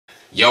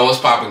Yo, what's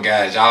poppin',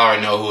 guys? Y'all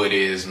already know who it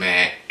is,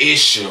 man.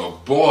 It's your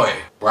boy,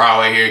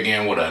 Broadway here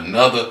again with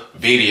another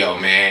video,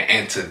 man.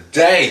 And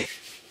today,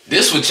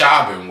 this what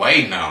y'all been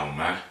waiting on,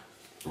 man.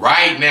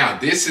 Right now,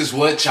 this is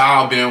what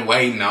y'all been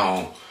waiting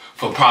on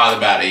for probably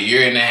about a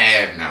year and a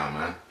half now,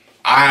 man.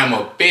 I am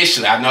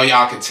officially, I know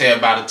y'all can tell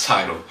by the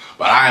title,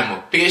 but I am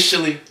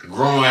officially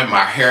growing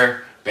my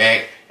hair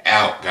back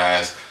out,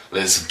 guys.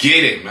 Let's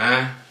get it,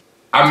 man.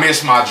 I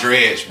miss my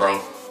dreads,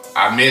 bro.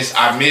 I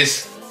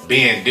miss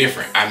being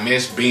different. I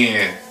miss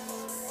being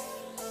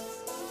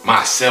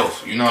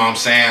myself. You know what I'm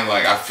saying?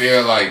 Like, I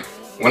feel like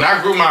when I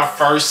grew my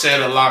first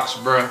set of locks,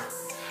 bro,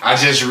 I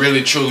just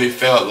really truly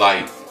felt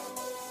like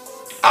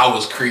I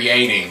was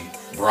creating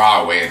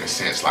Broadway in a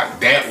sense. Like,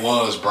 that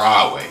was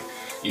Broadway.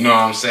 You know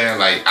what I'm saying?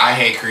 Like, I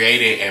had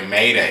created and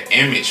made an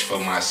image for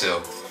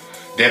myself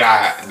that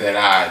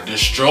I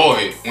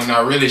destroyed when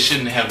I really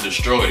shouldn't have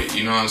destroyed it.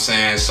 You know what I'm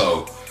saying?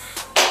 So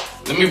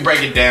let me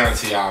break it down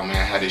to y'all,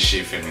 man, how this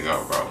shit finna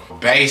go, bro.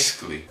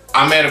 Basically,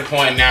 I'm at a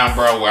point now,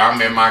 bro, where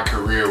I'm in my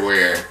career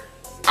where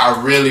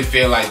I really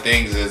feel like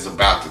things is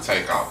about to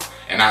take off.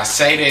 And I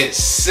say that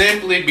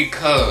simply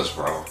because,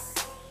 bro,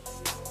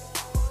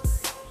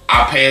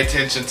 I pay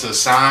attention to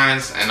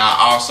signs and I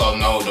also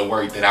know the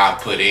work that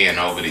I put in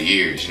over the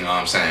years, you know what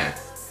I'm saying?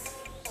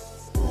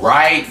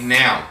 Right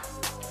now,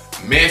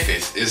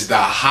 Memphis is the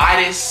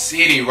hottest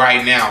city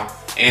right now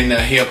in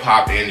the hip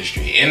hop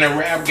industry. In the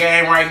rap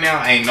game right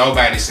now, ain't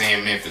nobody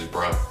saying Memphis,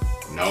 bro.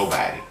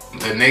 Nobody.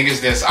 The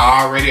niggas that's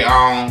already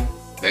on,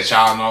 that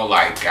y'all know,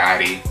 like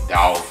Gotti,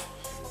 Dolph,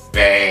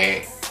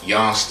 Bag,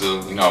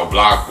 Youngster, you know,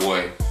 Block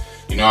Boy,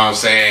 you know what I'm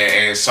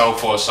saying, and so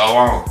forth, so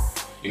on.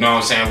 You know what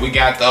I'm saying? We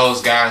got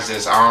those guys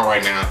that's on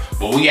right now,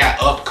 but we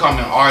got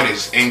upcoming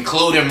artists,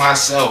 including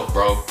myself,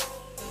 bro,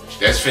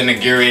 that's finna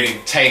get ready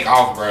to take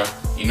off, bro.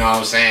 You know what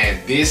I'm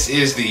saying? This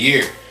is the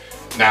year.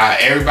 Now,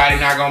 everybody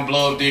not gonna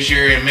blow up this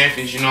year in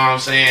Memphis, you know what I'm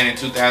saying, in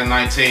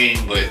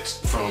 2019, but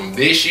from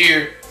this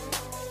year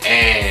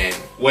and,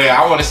 well,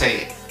 I wanna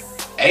say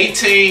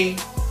 18,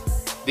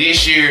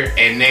 this year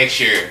and next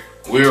year,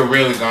 we're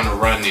really gonna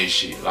run this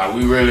shit. Like,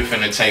 we really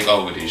finna take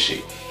over this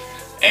shit.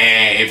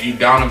 And if you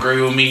don't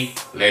agree with me,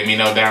 let me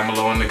know down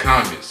below in the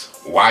comments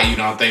why you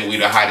don't think we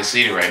the hottest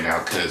city right now,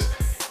 because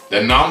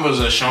the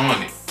numbers are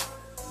showing it.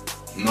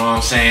 You know what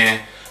I'm saying?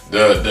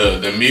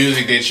 The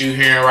music that you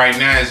hearing right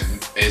now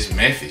is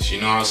Memphis, you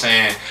know what I'm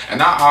saying?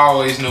 And I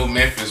always knew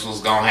Memphis was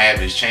gonna have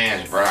his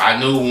chance, bro. I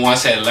knew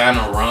once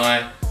Atlanta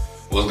run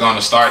was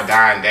gonna start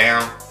dying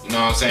down, you know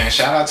what I'm saying?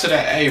 Shout out to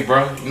the A,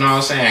 bro, you know what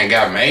I'm saying?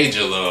 Got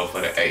major love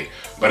for the A.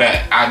 But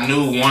I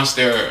knew once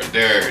their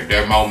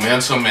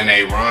momentum and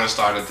their run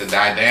started to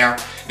die down,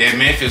 that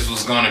Memphis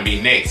was gonna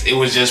be next. It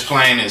was just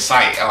plain in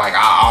sight. Like,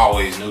 I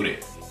always knew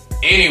that.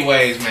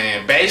 Anyways,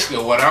 man,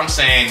 basically what I'm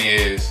saying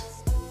is,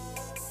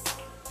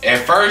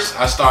 at first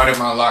I started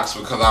my locks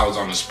because I was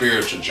on a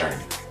spiritual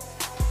journey.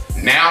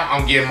 Now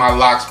I'm getting my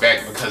locks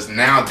back because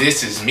now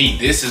this is me.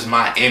 This is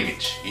my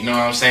image. You know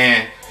what I'm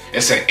saying?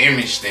 It's an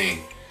image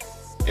thing.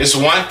 It's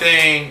one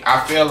thing,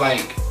 I feel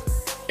like,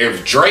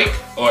 if Drake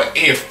or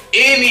if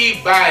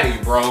anybody,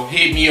 bro,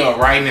 hit me up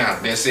right now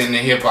that's in the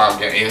hip hop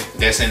game,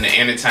 that's in the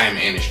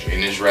entertainment industry,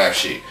 in this rap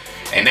shit,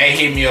 and they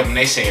hit me up and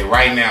they say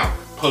right now,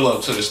 pull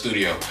up to the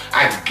studio,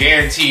 I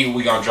guarantee you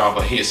we gonna drop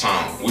a hit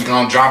song. We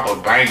gonna drop a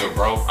banger,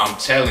 bro. I'm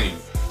telling you.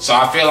 So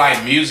I feel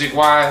like music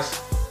wise,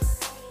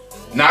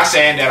 not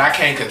saying that I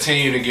can't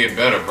continue to get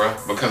better, bro,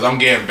 because I'm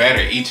getting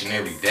better each and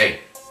every day.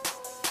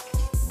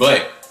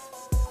 But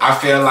I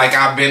feel like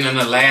I've been in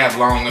the lab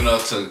long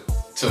enough to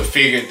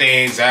figure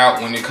things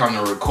out when it comes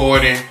to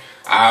recording.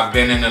 I've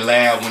been in the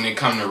lab when it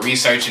comes to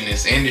researching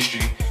this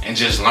industry and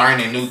just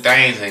learning new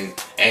things and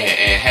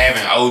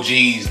having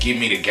OGs give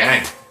me the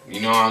game. You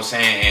know what I'm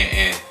saying?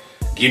 And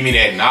give me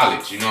that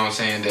knowledge, you know what I'm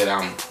saying, that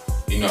I'm,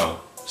 you know,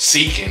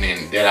 seeking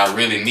and that I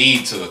really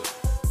need to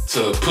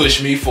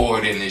push me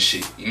forward in this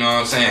shit. You know what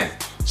I'm saying?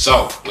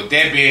 So, with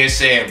that being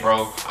said,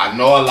 bro, I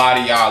know a lot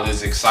of y'all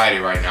is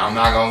excited right now. I'm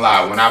not gonna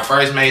lie. When I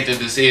first made the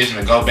decision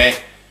to go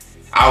back,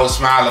 I was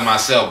smiling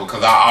myself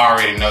because I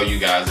already know you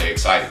guys are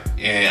excited.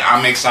 And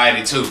I'm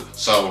excited too.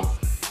 So,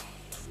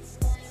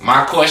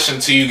 my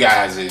question to you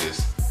guys is,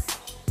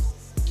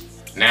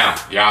 now,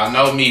 y'all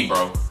know me,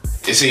 bro.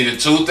 It's either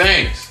two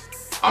things.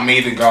 I'm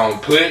either gonna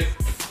put,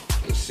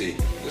 let's see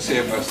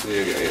if I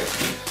still got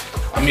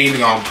it. I'm either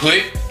gonna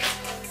put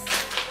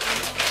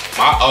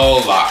my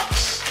old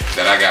locks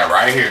that I got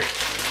right here.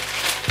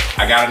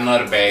 I got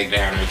another bag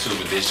down there too,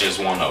 but this just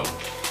one of them.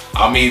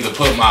 I'm either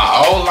put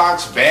my old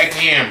locks back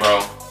in, bro,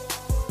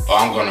 or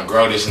I'm gonna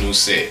grow this new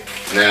set.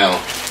 Now,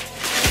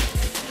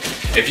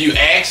 if you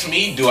ask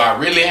me, do I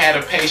really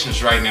have the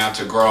patience right now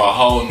to grow a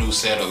whole new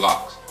set of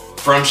locks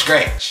from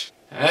scratch?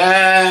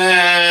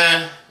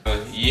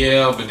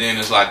 Yeah, but then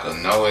it's like a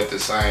no at the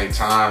same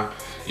time.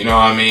 You know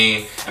what I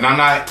mean? And I'm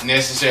not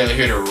necessarily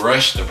here to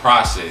rush the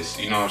process,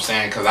 you know what I'm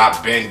saying? Because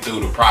I've been through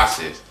the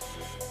process.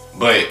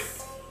 But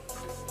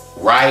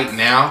right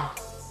now,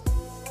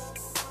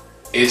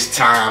 it's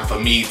time for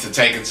me to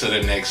take it to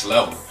the next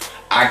level.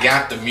 I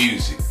got the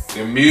music.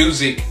 The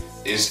music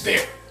it's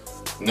there.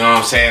 You know what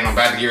I'm saying? I'm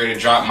about to get ready to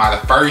drop my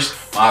first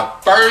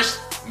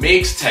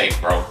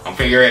mixtape, bro. I'm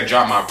finna get ready to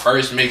drop my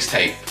first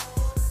mixtape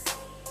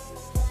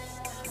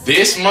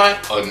this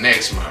month or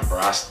next month, bro.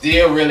 I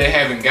still really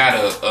haven't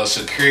got a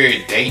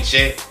secured date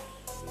yet,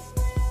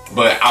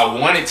 but I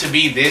want it to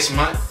be this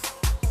month.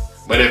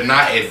 But if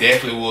not, it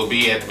definitely will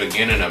be at the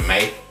beginning of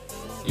May.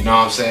 You know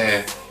what I'm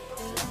saying?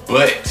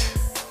 But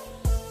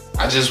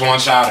I just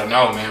want y'all to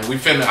know, man,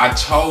 I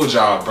told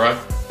y'all, bro.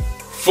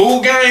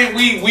 Full gang,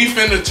 we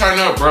finna turn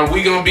up, bro.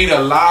 We gonna be the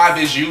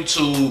livest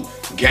YouTube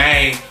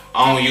gang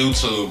on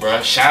YouTube,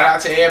 bro. Shout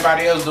out to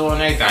everybody else doing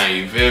their thing,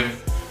 you feel me?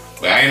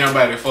 But ain't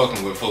nobody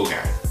fucking with Full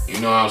Gang. You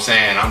know what I'm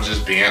saying? I'm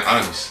just being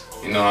honest.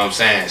 You know what I'm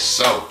saying?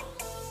 So,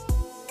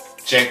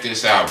 check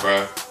this out,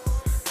 bro.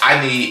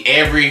 I need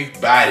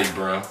everybody,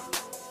 bro.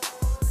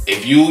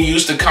 If you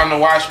used to come to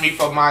watch me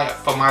for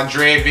my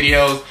dread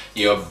videos,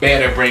 you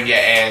better bring your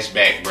ass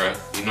back, bro.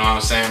 You know what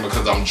I'm saying?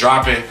 Because I'm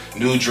dropping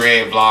new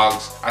dread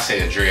vlogs. I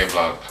said dread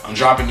vlog. I'm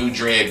dropping new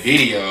dread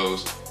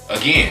videos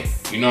again.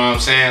 You know what I'm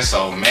saying?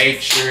 So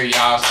make sure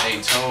y'all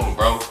stay tuned,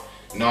 bro.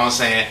 You know what I'm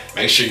saying?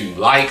 Make sure you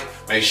like,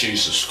 make sure you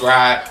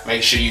subscribe,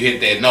 make sure you hit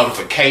that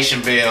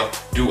notification bell.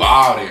 Do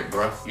all that,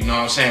 bro. You know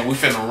what I'm saying? We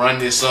finna run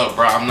this up,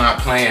 bro. I'm not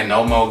playing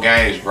no more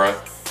games, bro.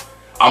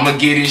 I'm gonna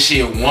give this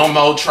shit one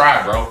more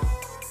try, bro.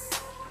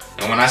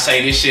 And when I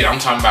say this shit, I'm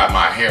talking about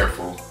my hair,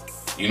 fool.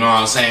 You know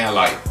what I'm saying?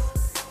 Like,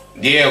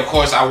 yeah, of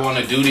course I want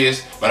to do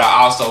this, but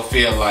I also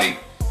feel like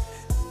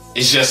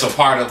it's just a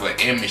part of an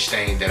image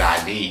thing that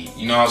I need.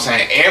 You know what I'm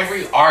saying?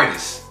 Every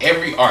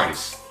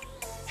artist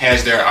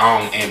has their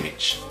own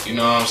image. You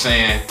know what I'm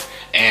saying?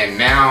 And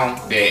now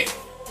that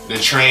the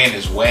trend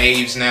is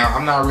waves now,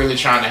 I'm not really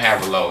trying to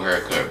have a low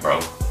haircut, bro.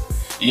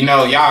 You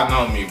know, y'all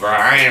know me, bro.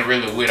 I ain't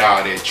really with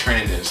all that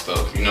trending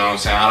stuff. You know what I'm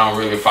saying? I don't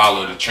really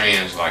follow the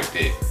trends like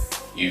that.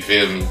 You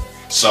feel me?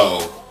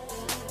 So,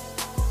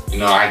 you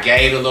know, I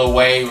gave a little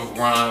wave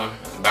run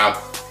about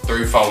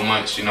 3-4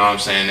 months. You know what I'm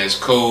saying? That's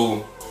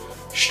cool,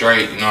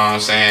 straight. You know what I'm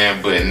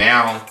saying? But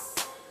now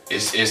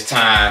it's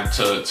time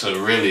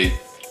to really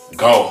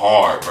go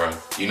hard, bro.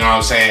 You know what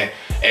I'm saying?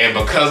 And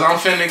because I'm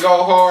finna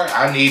go hard,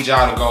 I need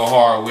y'all to go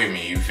hard with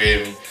me. You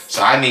feel me?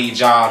 So I need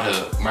y'all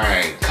to,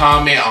 man,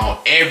 comment on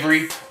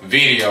every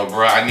video,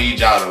 bro. I need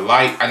y'all to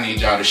like. I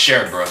need y'all to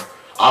share, bro.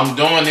 I'm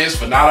doing this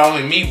for not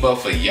only me, but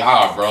for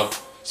y'all, bro.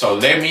 So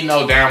let me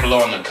know down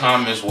below in the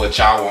comments what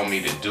y'all want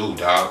me to do,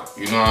 dog.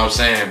 You know what I'm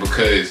saying?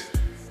 Because,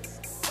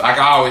 like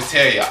I always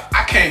tell y'all,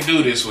 I can't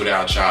do this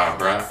without y'all,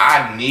 bro.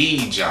 I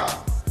need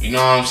y'all. You know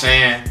what I'm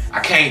saying? I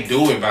can't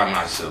do it by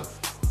myself.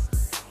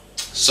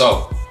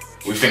 So,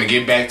 we finna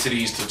get back to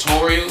these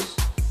tutorials.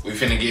 We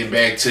finna get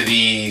back to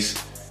these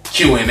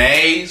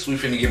Q&As. We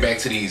finna get back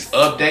to these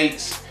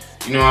updates.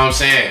 You know what I'm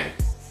saying?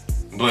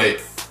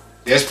 But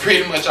that's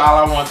pretty much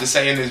all I want to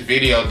say in this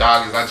video,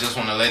 dog, is I just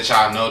want to let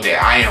y'all know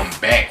that I am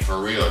back for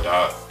real,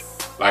 dog.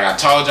 Like I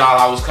told y'all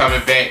I was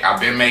coming back. I've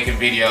been making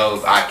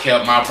videos. I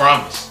kept my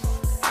promise.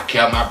 I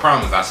kept my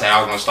promise. I said I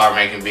was going to start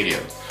making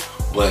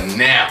videos. But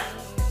now,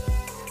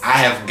 I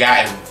have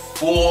gotten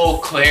full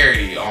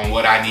clarity on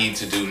what I need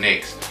to do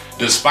next.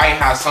 Despite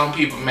how some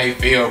people may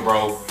feel,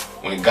 bro,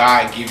 when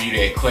God gives you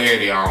that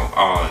clarity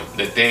on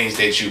the things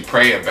that you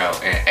pray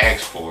about and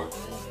ask for.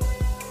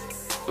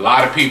 A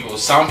lot of people,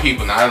 some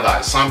people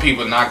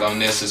not gonna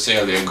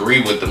necessarily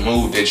agree with the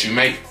move that you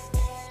make.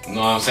 You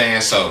know what I'm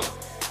saying? So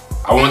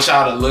I want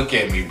y'all to look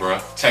at me,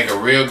 bro. Take a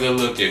real good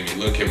look at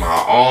me. Look at my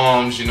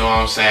arms, you know what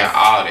I'm saying?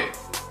 All that.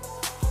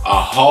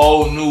 A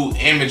whole new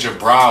image of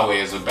Broadway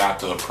is about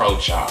to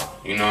approach y'all.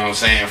 You know what I'm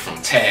saying? From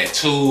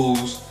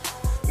tattoos,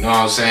 you know what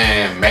I'm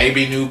saying?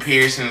 Maybe new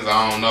piercings,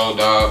 I don't know,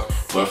 dog.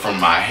 But from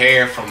my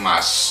hair, from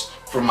my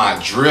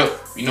drip,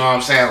 you know what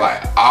I'm saying?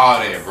 Like all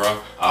that, bro.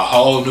 A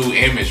whole new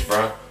image,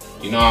 bro.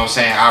 You know what I'm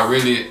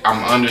saying?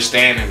 I'm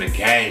understanding the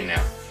game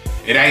now.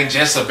 It ain't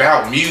just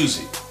about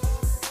music.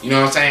 You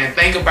know what I'm saying?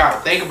 Think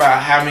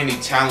about how many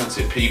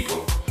talented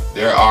people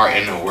there are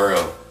in the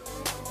world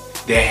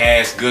that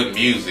has good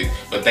music,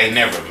 but they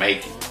never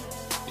make it.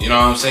 You know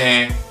what I'm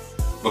saying?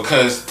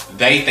 Because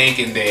they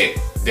thinking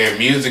that their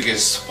music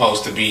is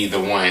supposed to be the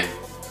one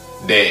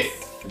that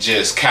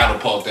just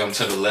catapult them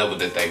to the level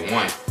that they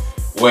want.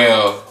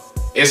 Well,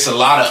 it's a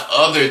lot of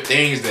other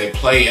things that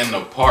play in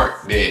the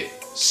part that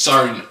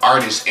certain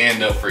artists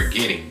end up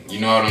forgetting. You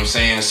know what I'm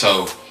saying?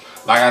 So,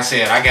 like I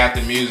said, I got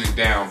the music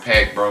down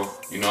packed, bro.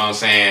 You know what I'm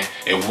saying?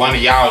 If one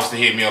of y'all was to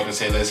hit me up and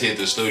say, let's hit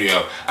the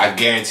studio, I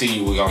guarantee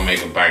you we're gonna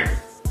make a banger.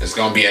 It's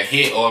gonna be a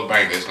hit or a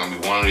banger. It's gonna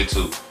be one of the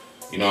two.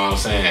 You know what I'm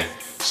saying?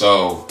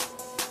 So,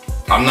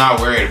 I'm not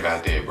worried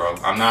about that, bro.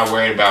 I'm not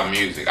worried about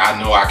music.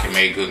 I know I can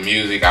make good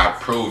music. I've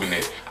proven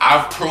it.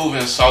 I've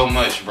proven so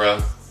much,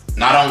 bro.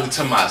 Not only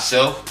to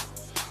myself,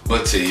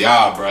 but to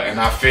y'all, bro. And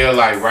I feel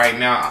like right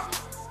now,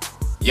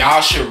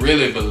 y'all should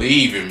really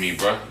believe in me,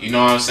 bro. You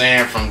know what I'm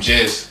saying? From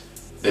just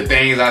the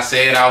things I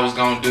said I was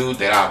gonna do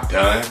that I've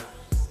done.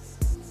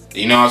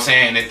 You know what I'm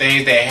saying? The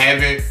things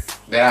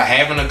that I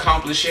haven't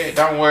accomplished yet,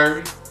 don't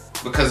worry.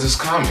 Because it's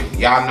coming.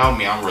 Y'all know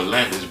me, I'm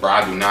relentless, bro.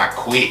 I do not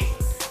quit.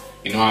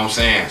 You know what I'm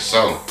saying?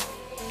 So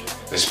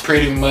that's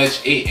pretty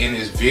much it in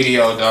this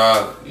video,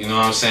 dog. You know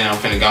what I'm saying? I'm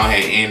finna go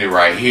ahead and end it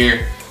right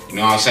here. You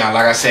know what I'm saying?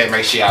 Like I said,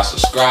 make sure y'all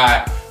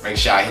subscribe. Make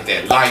sure y'all hit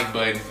that like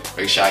button.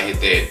 Make sure y'all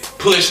hit that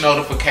push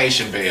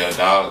notification bell,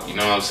 dog. You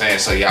know what I'm saying?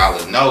 So y'all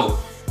will know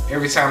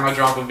every time I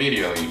drop a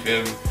video, you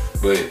feel me?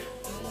 But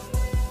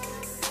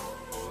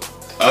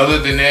other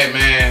than that,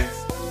 man,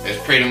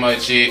 that's pretty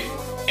much it.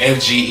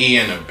 FGE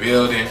in the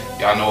building.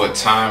 Y'all know what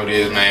time it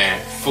is,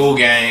 man. Full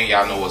gang.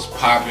 Y'all know what's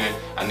popping.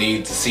 I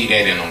need to see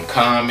that in them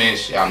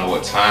comments. Y'all know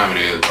what time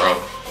it is,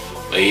 bro.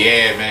 But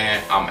yeah,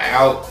 man, I'm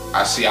out.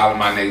 I'll see y'all in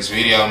my next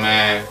video,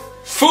 man.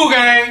 Full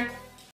gang.